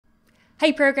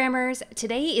Hey programmers!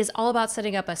 Today is all about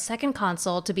setting up a second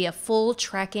console to be a full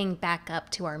tracking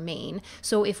backup to our main,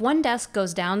 so if one desk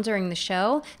goes down during the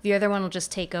show, the other one will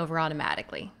just take over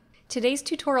automatically. Today's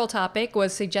tutorial topic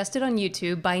was suggested on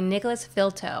YouTube by Nicolas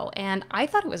Filteau, and I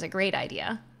thought it was a great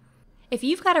idea. If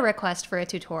you've got a request for a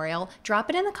tutorial, drop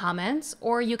it in the comments,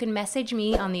 or you can message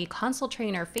me on the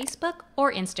Consoletrainer Facebook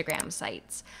or Instagram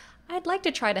sites. I'd like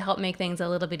to try to help make things a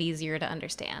little bit easier to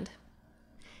understand.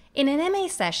 In an MA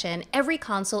session, every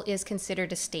console is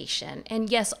considered a station, and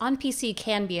yes, on PC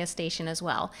can be a station as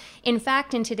well. In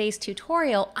fact, in today's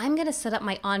tutorial, I'm going to set up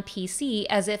my on PC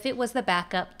as if it was the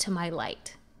backup to my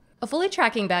light. A fully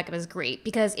tracking backup is great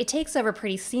because it takes over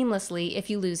pretty seamlessly if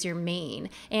you lose your main,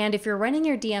 and if you're running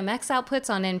your DMX outputs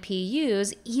on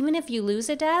NPUs, even if you lose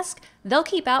a desk, they'll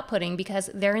keep outputting because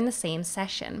they're in the same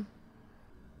session.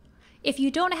 If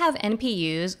you don't have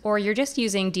NPUs, or you're just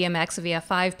using DMX via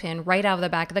 5-pin right out of the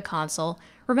back of the console,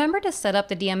 remember to set up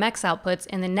the DMX outputs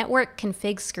in the network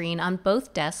config screen on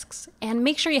both desks, and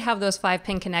make sure you have those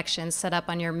 5-pin connections set up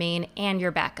on your main and your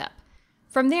backup.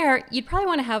 From there, you'd probably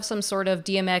want to have some sort of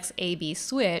DMX A/B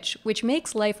switch, which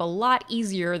makes life a lot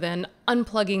easier than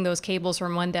unplugging those cables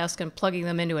from one desk and plugging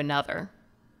them into another.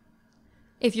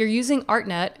 If you're using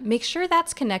ArtNet, make sure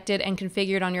that's connected and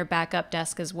configured on your backup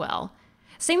desk as well.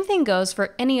 Same thing goes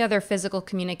for any other physical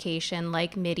communication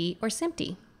like MIDI or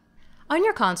SMPTE. On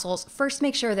your consoles, first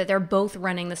make sure that they're both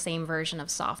running the same version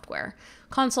of software.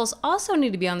 Consoles also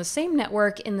need to be on the same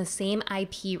network in the same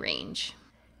IP range.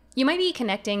 You might be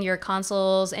connecting your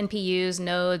consoles, NPUs,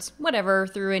 nodes, whatever,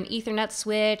 through an Ethernet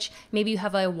switch. Maybe you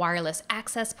have a wireless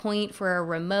access point for a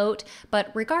remote,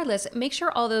 but regardless, make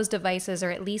sure all those devices are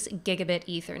at least gigabit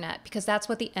Ethernet because that's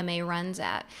what the MA runs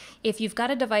at. If you've got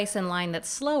a device in line that's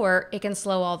slower, it can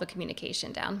slow all the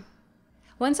communication down.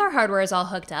 Once our hardware is all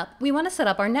hooked up, we want to set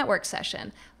up our network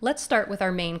session. Let's start with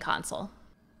our main console.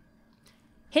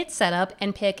 Hit Setup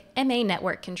and pick MA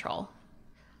Network Control.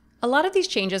 A lot of these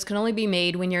changes can only be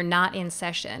made when you're not in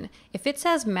session. If it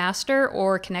says master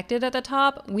or connected at the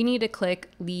top, we need to click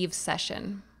leave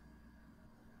session.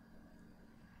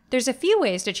 There's a few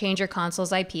ways to change your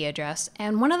console's IP address,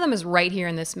 and one of them is right here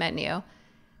in this menu.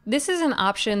 This is an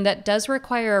option that does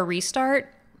require a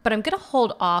restart, but I'm going to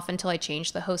hold off until I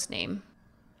change the host name.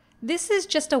 This is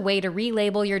just a way to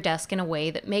relabel your desk in a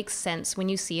way that makes sense when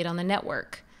you see it on the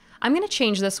network. I'm going to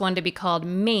change this one to be called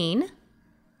main,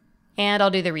 and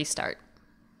I'll do the restart.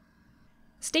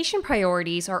 Station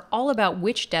priorities are all about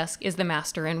which desk is the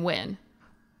master and when.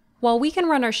 While we can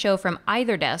run our show from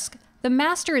either desk, the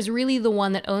master is really the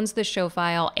one that owns the show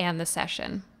file and the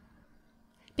session.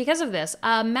 Because of this,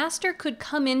 a master could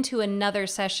come into another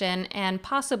session and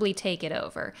possibly take it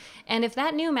over. And if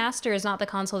that new master is not the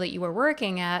console that you were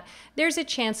working at, there's a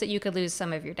chance that you could lose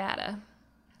some of your data.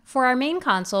 For our main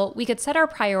console, we could set our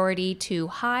priority to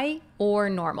high or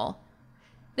normal.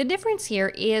 The difference here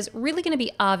is really going to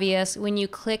be obvious when you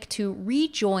click to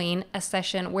rejoin a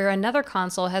session where another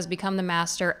console has become the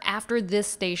master after this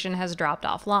station has dropped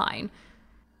offline.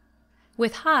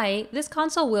 With high, this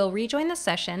console will rejoin the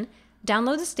session,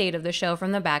 download the state of the show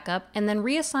from the backup, and then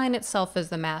reassign itself as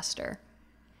the master.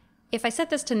 If I set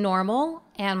this to normal,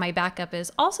 and my backup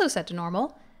is also set to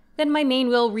normal, then my main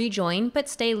will rejoin but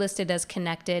stay listed as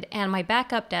connected, and my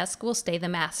backup desk will stay the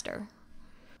master.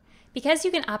 Because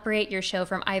you can operate your show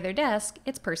from either desk,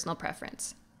 it's personal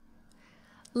preference.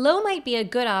 Low might be a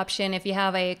good option if you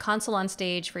have a console on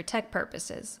stage for tech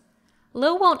purposes.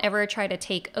 Low won't ever try to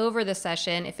take over the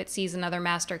session if it sees another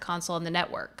master console in the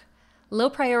network. Low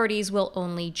priorities will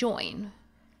only join.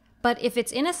 But if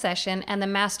it's in a session and the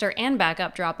master and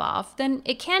backup drop off, then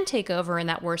it can take over in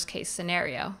that worst case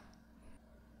scenario.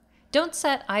 Don't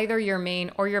set either your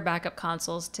main or your backup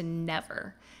consoles to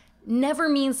never. Never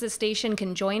means the station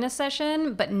can join a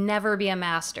session, but never be a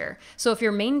master. So if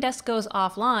your main desk goes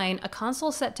offline, a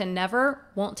console set to never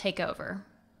won't take over.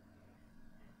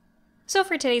 So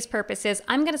for today's purposes,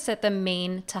 I'm going to set the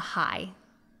main to high.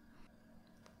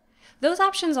 Those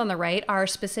options on the right are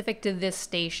specific to this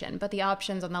station, but the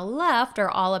options on the left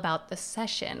are all about the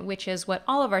session, which is what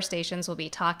all of our stations will be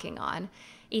talking on.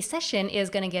 A session is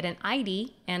going to get an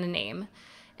ID and a name.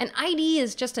 An ID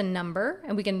is just a number,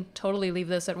 and we can totally leave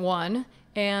this at 1,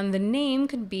 and the name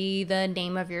could be the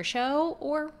name of your show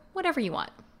or whatever you want.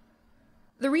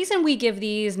 The reason we give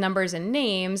these numbers and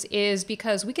names is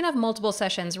because we can have multiple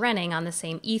sessions running on the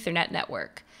same Ethernet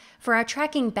network. For our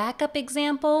tracking backup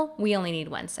example, we only need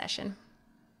one session.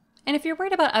 And if you're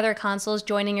worried about other consoles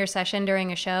joining your session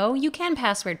during a show, you can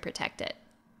password protect it.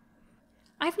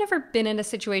 I've never been in a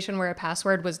situation where a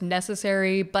password was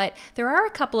necessary, but there are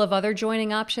a couple of other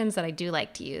joining options that I do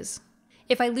like to use.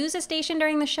 If I lose a station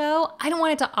during the show, I don't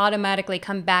want it to automatically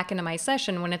come back into my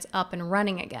session when it's up and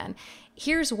running again.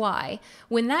 Here's why.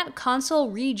 When that console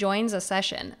rejoins a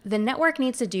session, the network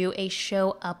needs to do a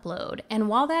show upload. And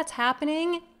while that's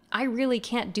happening, I really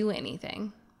can't do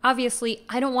anything. Obviously,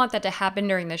 I don't want that to happen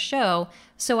during the show,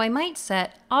 so I might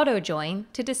set auto join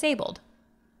to disabled.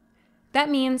 That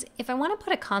means if I want to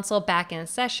put a console back in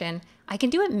session, I can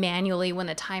do it manually when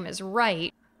the time is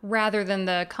right, rather than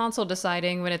the console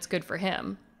deciding when it's good for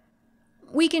him.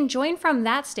 We can join from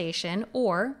that station,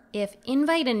 or if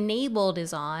invite enabled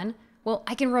is on, well,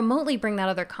 I can remotely bring that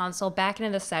other console back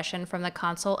into the session from the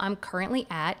console I'm currently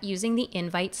at using the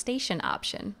invite station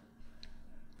option.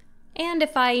 And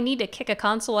if I need to kick a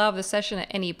console out of the session at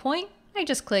any point, I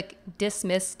just click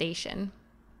dismiss station.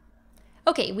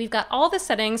 Okay, we've got all the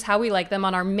settings how we like them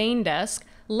on our main desk.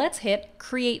 Let's hit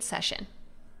create session.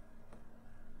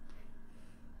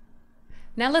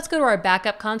 Now let's go to our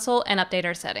backup console and update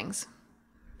our settings.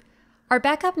 Our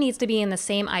backup needs to be in the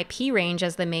same IP range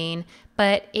as the main,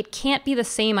 but it can't be the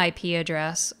same IP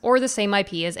address or the same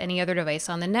IP as any other device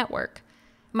on the network.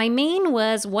 My main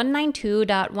was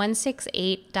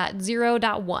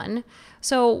 192.168.0.1,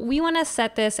 so we want to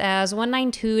set this as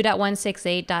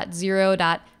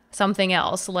 192.168.0. something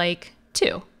else, like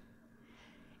 2.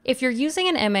 If you're using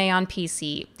an MA on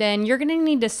PC, then you're going to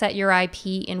need to set your IP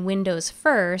in Windows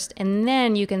first, and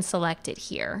then you can select it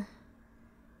here.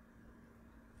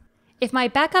 If my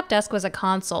backup desk was a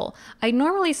console, I'd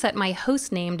normally set my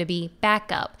host name to be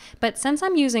backup, but since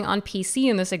I'm using on PC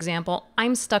in this example,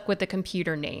 I'm stuck with the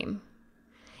computer name.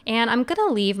 And I'm going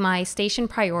to leave my station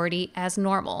priority as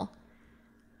normal.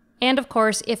 And of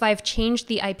course, if I've changed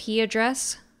the IP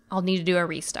address, I'll need to do a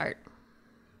restart.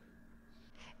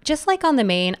 Just like on the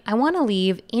main, I want to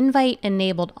leave invite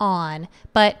enabled on,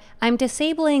 but I'm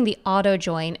disabling the auto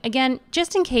join, again,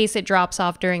 just in case it drops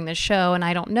off during the show and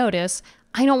I don't notice.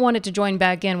 I don't want it to join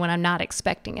back in when I'm not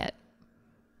expecting it.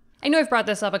 I know I've brought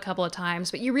this up a couple of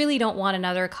times, but you really don't want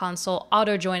another console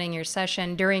auto-joining your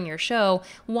session during your show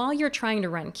while you're trying to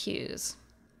run cues.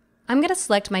 I'm going to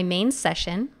select my main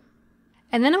session,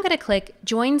 and then I'm going to click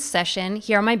Join Session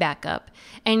here on my backup,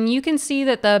 and you can see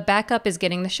that the backup is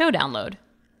getting the show download.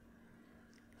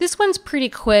 This one's pretty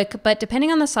quick, but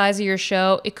depending on the size of your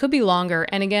show, it could be longer,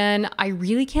 and again, I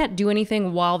really can't do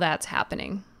anything while that's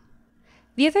happening.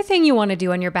 The other thing you want to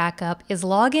do on your backup is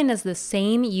log in as the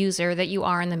same user that you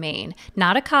are in the main.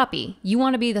 Not a copy. You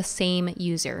want to be the same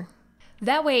user.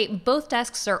 That way, both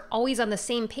desks are always on the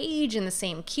same page in the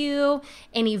same queue.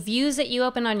 Any views that you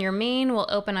open on your main will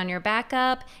open on your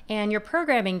backup, and your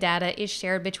programming data is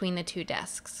shared between the two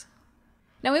desks.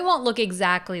 Now, it won't look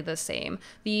exactly the same.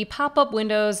 The pop-up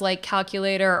windows like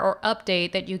Calculator or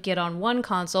Update that you get on one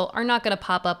console are not going to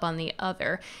pop up on the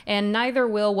other, and neither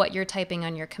will what you're typing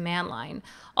on your command line.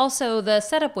 Also, the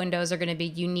setup windows are going to be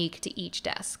unique to each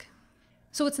desk.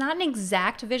 So it's not an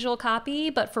exact visual copy,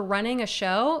 but for running a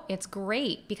show, it's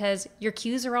great because your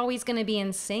cues are always going to be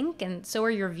in sync, and so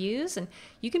are your views, and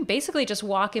you can basically just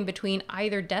walk in between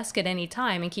either desk at any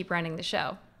time and keep running the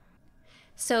show.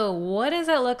 So what does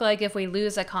it look like if we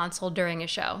lose a console during a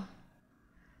show?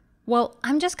 Well,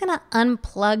 I'm just going to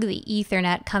unplug the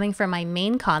Ethernet coming from my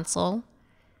main console,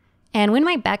 and when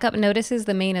my backup notices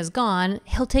the main is gone,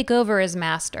 he'll take over as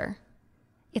master.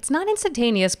 It's not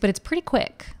instantaneous, but it's pretty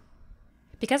quick.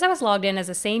 Because I was logged in as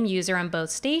the same user on both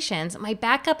stations, my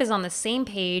backup is on the same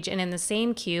page and in the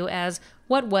same queue as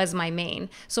what was my main,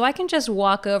 so I can just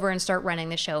walk over and start running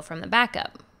the show from the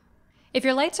backup. If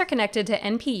your lights are connected to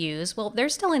NPUs, well, they're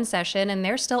still in session and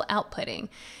they're still outputting.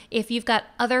 If you've got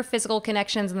other physical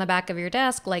connections in the back of your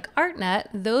desk, like ArtNet,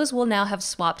 those will now have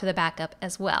swapped to the backup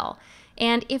as well.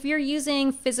 And if you're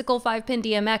using physical 5-pin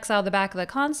DMX out of the back of the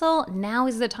console, now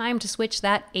is the time to switch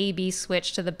that AB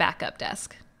switch to the backup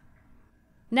desk.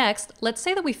 Next, let's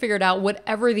say that we figured out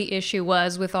whatever the issue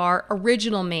was with our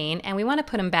original main and we want to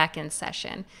put him back in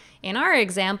session. In our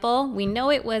example, we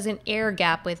know it was an air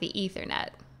gap with the Ethernet.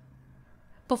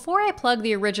 Before I plug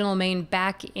the original main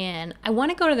back in, I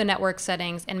want to go to the network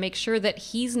settings and make sure that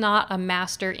he's not a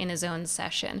master in his own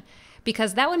session,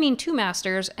 because that would mean two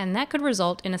masters and that could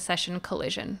result in a session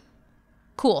collision.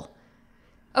 Cool.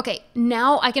 Okay,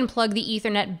 now I can plug the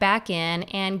Ethernet back in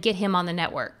and get him on the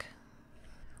network.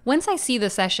 Once I see the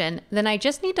session, then I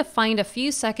just need to find a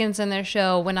few seconds in the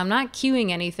show when I'm not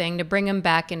queuing anything to bring him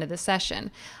back into the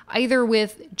session, either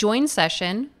with join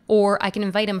session or I can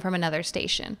invite him from another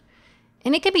station.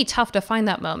 And it can be tough to find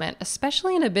that moment,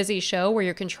 especially in a busy show where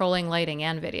you're controlling lighting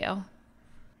and video.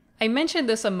 I mentioned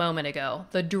this a moment ago,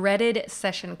 the dreaded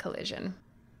session collision.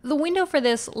 The window for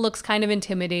this looks kind of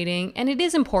intimidating, and it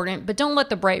is important, but don't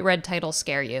let the bright red title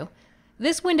scare you.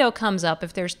 This window comes up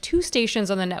if there's two stations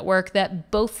on the network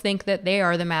that both think that they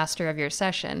are the master of your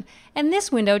session, and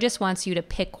this window just wants you to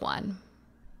pick one.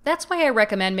 That's why I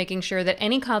recommend making sure that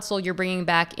any console you're bringing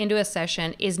back into a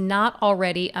session is not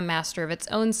already a master of its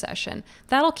own session.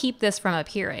 That'll keep this from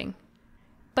appearing.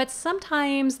 But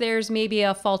sometimes there's maybe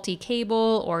a faulty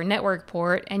cable or network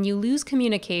port and you lose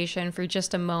communication for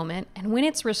just a moment, and when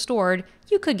it's restored,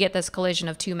 you could get this collision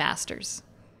of two masters.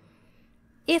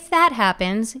 If that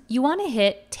happens, you want to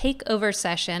hit Take Over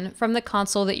Session from the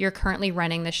console that you're currently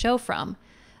running the show from.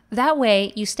 That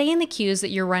way, you stay in the queues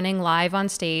that you're running live on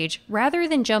stage rather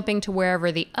than jumping to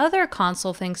wherever the other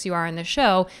console thinks you are in the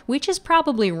show, which is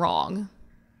probably wrong.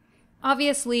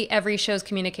 Obviously, every show's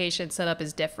communication setup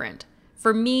is different.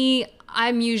 For me,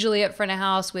 I'm usually at front of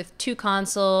house with two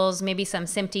consoles, maybe some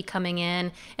SMPTE coming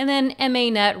in, and then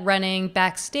MA-Net running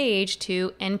backstage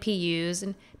to NPUs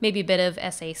and maybe a bit of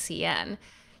SACN.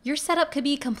 Your setup could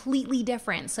be completely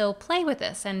different, so play with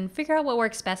this and figure out what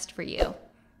works best for you.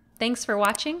 Thanks for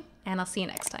watching, and I'll see you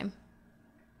next time.